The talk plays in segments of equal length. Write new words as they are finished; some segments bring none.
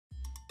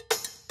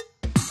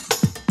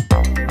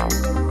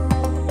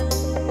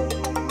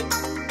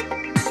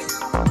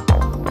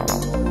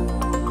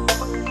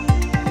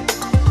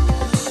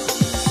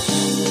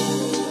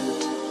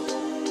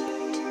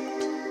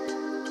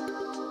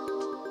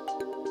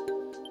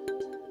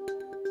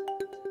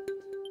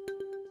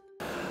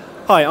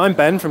Hi, I'm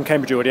Ben from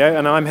Cambridge Audio,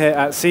 and I'm here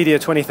at CEDIA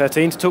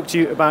 2013 to talk to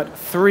you about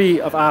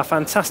 3 of our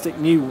fantastic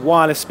new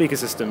wireless speaker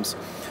systems.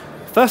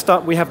 First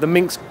up, we have the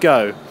Minx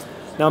Go.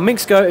 Now,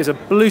 Minx Go is a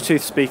Bluetooth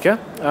speaker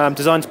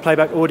designed to play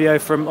back audio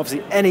from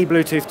obviously any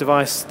Bluetooth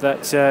device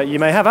that you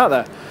may have out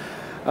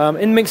there.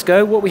 In Minx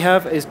Go, what we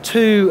have is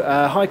 2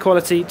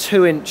 high-quality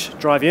 2-inch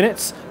drive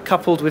units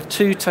coupled with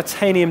 2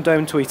 titanium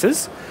dome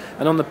tweeters.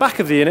 And on the back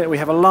of the unit, we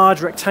have a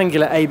large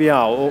rectangular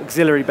ABR, or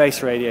auxiliary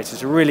bass radiator,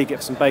 to really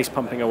get some bass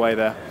pumping away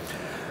there.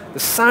 The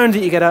sound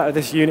that you get out of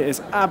this unit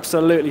is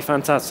absolutely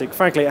fantastic.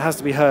 Frankly, it has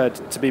to be heard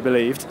to be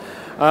believed.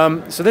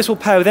 So this will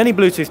pair with any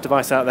Bluetooth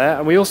device out there,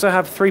 and we also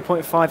have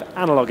 3.5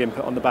 analog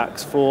input on the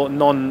backs for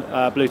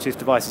non-Bluetooth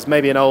devices.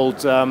 Maybe an old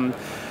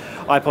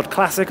iPod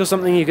Classic or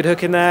something you could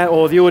hook in there,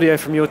 or the audio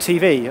from your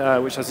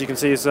TV, which, as you can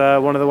see, is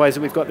one of the ways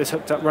that we've got this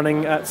hooked up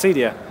running at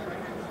CEDIA.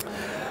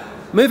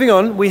 Moving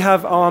on, we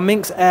have our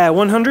Minx Air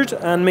 100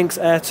 and Minx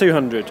Air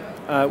 200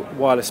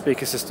 wireless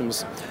speaker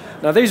systems.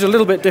 Now, these are a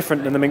little bit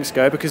different than the Minx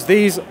Go because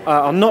these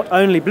are not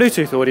only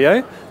Bluetooth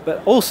audio,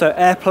 but also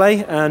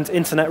AirPlay and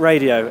internet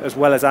radio, as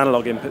well as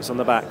analog inputs on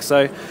the back.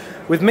 So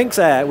with Minx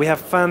Air, we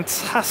have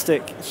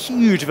fantastic,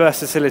 huge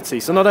versatility.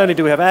 So not only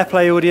do we have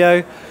AirPlay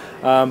audio,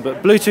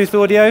 but Bluetooth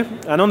audio.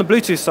 And on the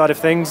Bluetooth side of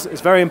things,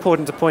 it's very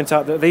important to point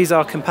out that these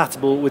are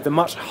compatible with the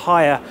much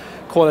higher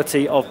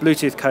quality of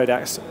Bluetooth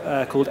codecs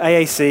called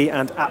AAC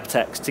and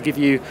aptX to give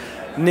you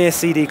near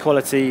CD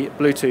quality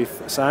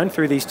Bluetooth sound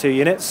through these 2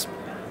 units.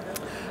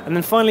 And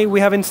then finally,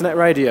 we have internet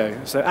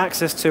radio, so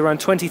access to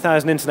around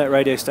 20,000 internet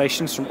radio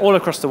stations from all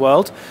across the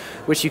world,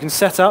 which you can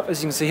set up,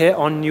 as you can see here,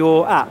 on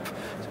your app.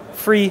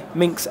 Free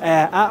Minx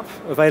Air app,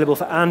 available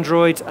for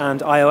Android and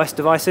iOS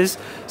devices,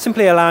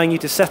 simply allowing you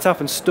to set up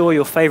and store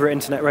your favorite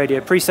internet radio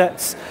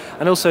presets,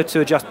 and also to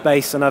adjust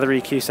bass and other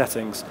EQ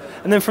settings.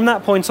 And then from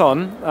that point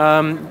on,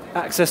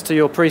 access to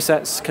your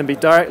presets can be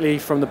directly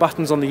from the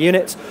buttons on the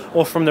unit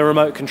or from the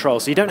remote control,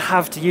 so you don't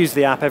have to use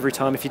the app every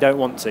time if you don't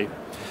want to.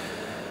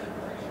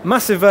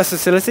 Massive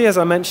versatility, as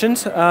I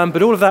mentioned,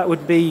 but all of that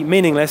would be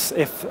meaningless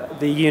if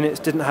the units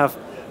didn't have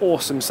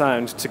awesome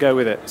sound to go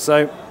with it.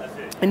 So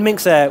in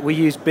Minx Air, we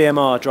use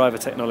BMR driver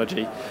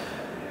technology.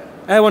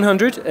 Air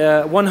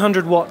 100,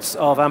 100 watts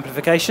of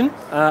amplification,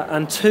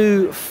 and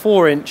 2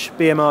 4-inch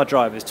BMR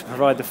drivers to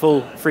provide the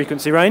full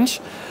frequency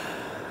range.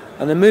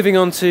 And then moving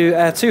on to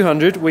Air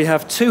 200, we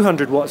have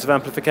 200 watts of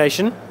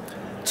amplification,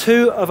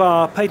 2 of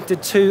our patented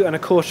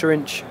 2¼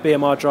 inch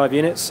BMR drive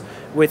units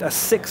with a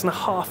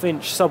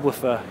 6.5-inch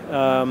subwoofer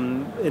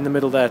in the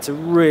middle there to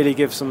really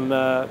give some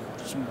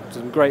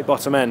great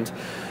bottom end.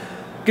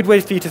 Good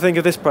way for you to think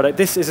of this product.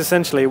 This is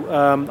essentially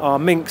our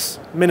Minx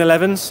Min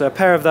 11s, so a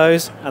pair of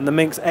those, and the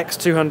Minx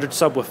X200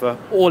 subwoofer,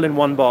 all in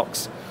one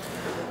box.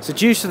 So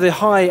due to the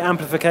high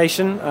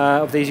amplification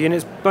of these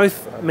units,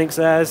 both Minx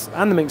Airs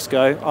and the Minx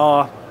Go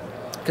are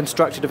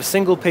constructed of a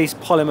single-piece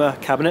polymer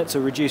cabinet to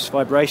reduce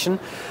vibration.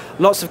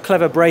 Lots of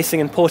clever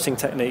bracing and porting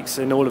techniques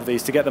in all of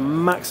these to get the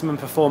maximum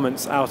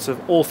performance out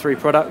of all 3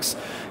 products.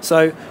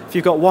 So if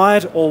you've got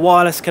wired or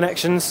wireless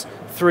connections,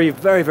 3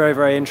 very, very,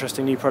 very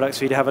interesting new products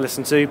for you to have a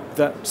listen to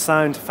that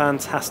sound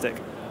fantastic.